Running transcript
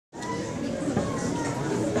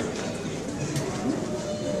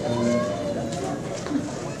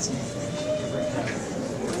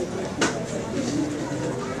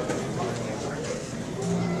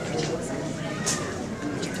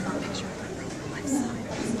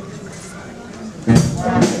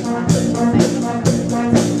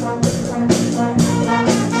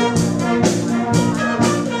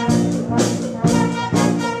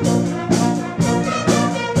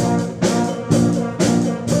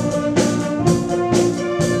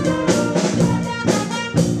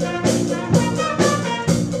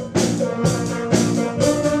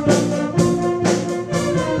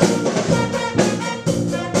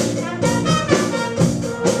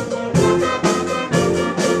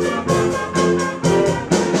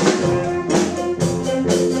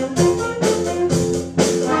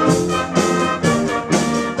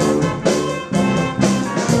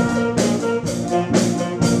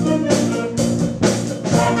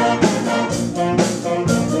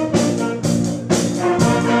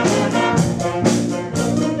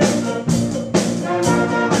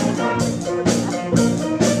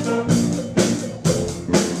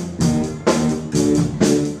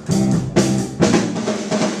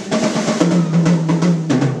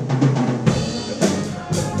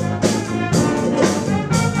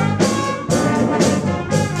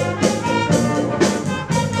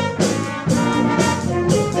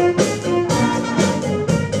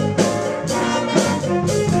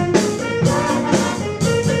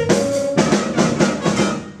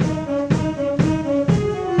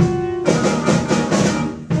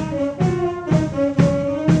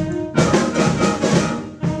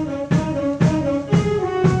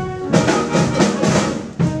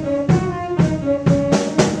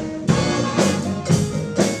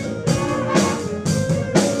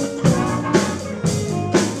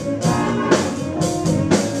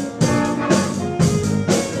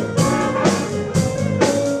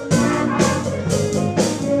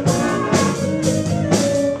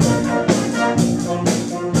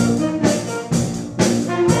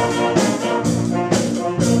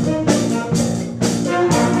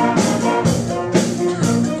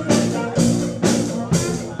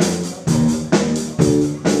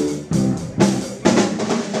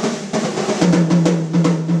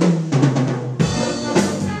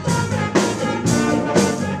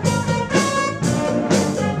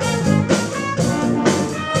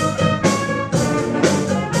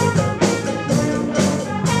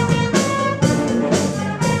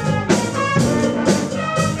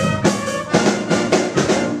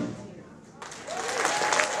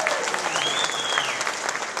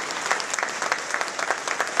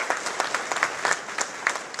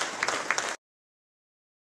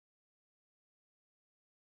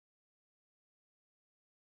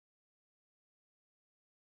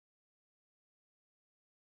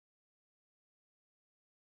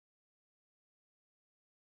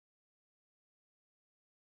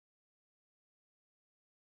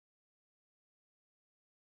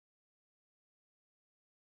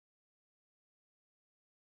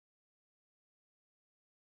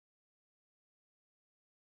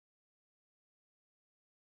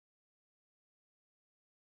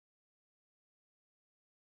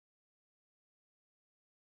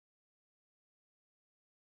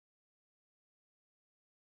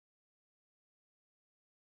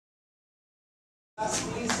I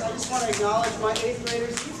just want to acknowledge my 8th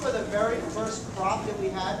graders. These were the very first crop that we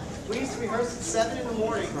had. We used to rehearse at 7 in the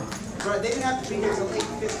morning. They didn't have to be here until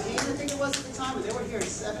 8:15, I think it was at the time, but they were here at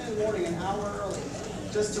 7 in the morning, an hour early,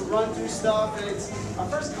 just to run through stuff. And our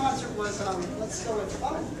first concert was Let's Go With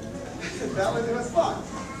Fun. It was fun.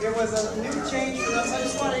 It was a new change for us. I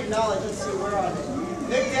just want to acknowledge, let's see, we're on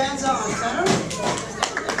Nick Danza on tenor.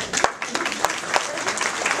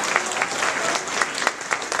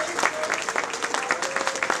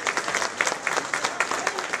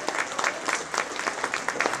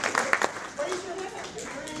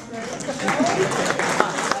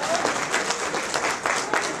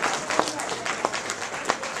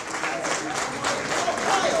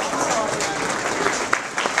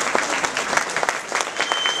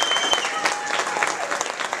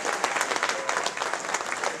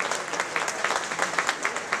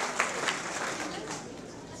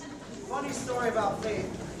 Funny story about Faith.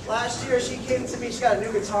 Last year she came to me, she got a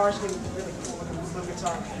new guitar, she got a really cool new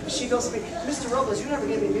guitar. She goes to me, Mr. Robles, you never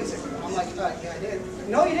gave me music. I'm like, yeah, I did.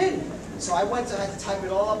 No, you didn't. So I went to, I had to type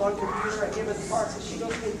it all up on computer, I gave her the parts, and she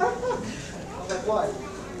goes to me, I was like, what?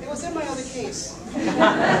 It was in my other case.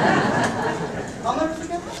 I'll never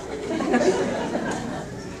forget that.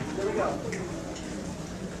 There we go.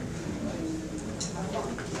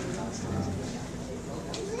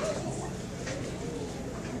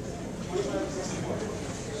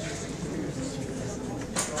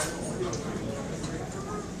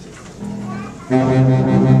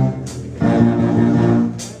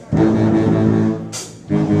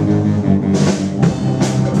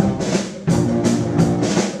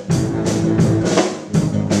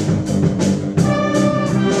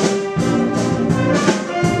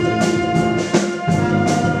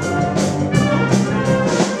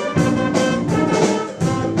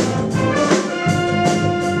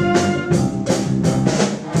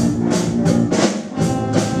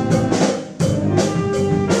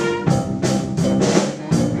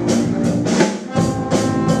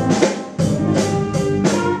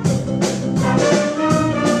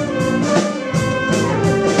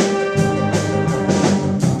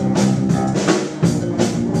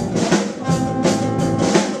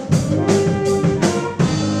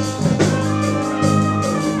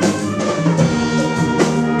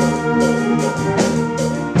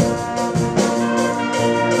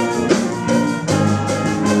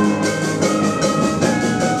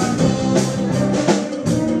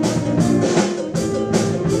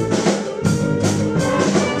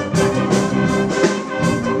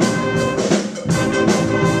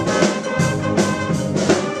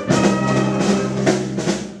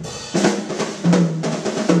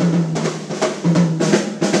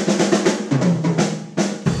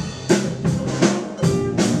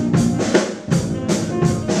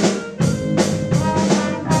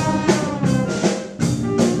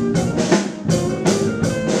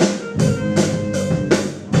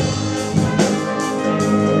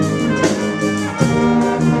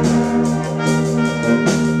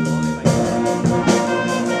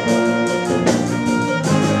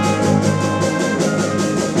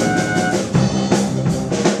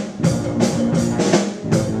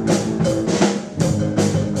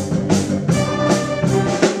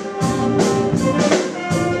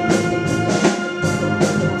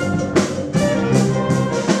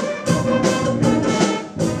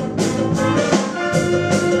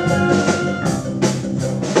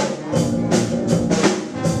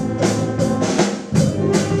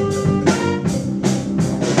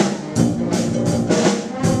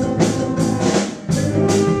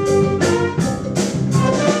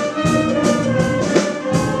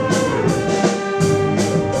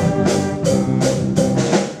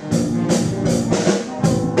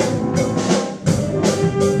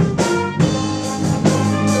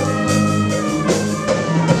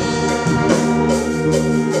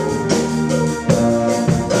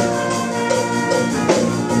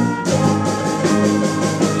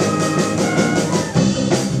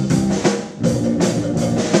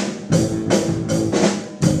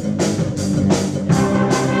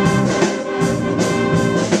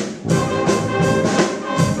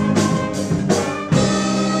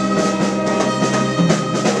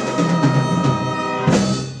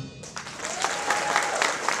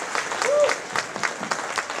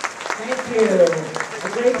 Thank you. A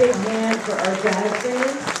great big hand for our jazz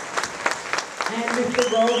band and Mr.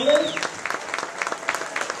 Robles.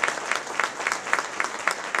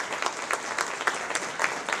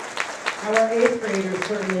 Our 8th graders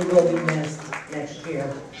certainly will be missed next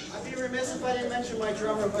year. I'd be remiss if I didn't mention my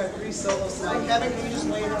drummer who had 3 solos tonight. Kevin, can you just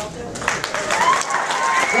wave out there?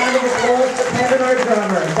 Round of applause for Kevin, our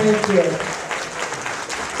drummer. Thank you.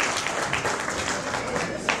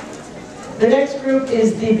 The next group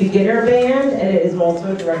is the beginner band, and it is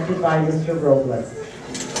also directed by Mr. Robles.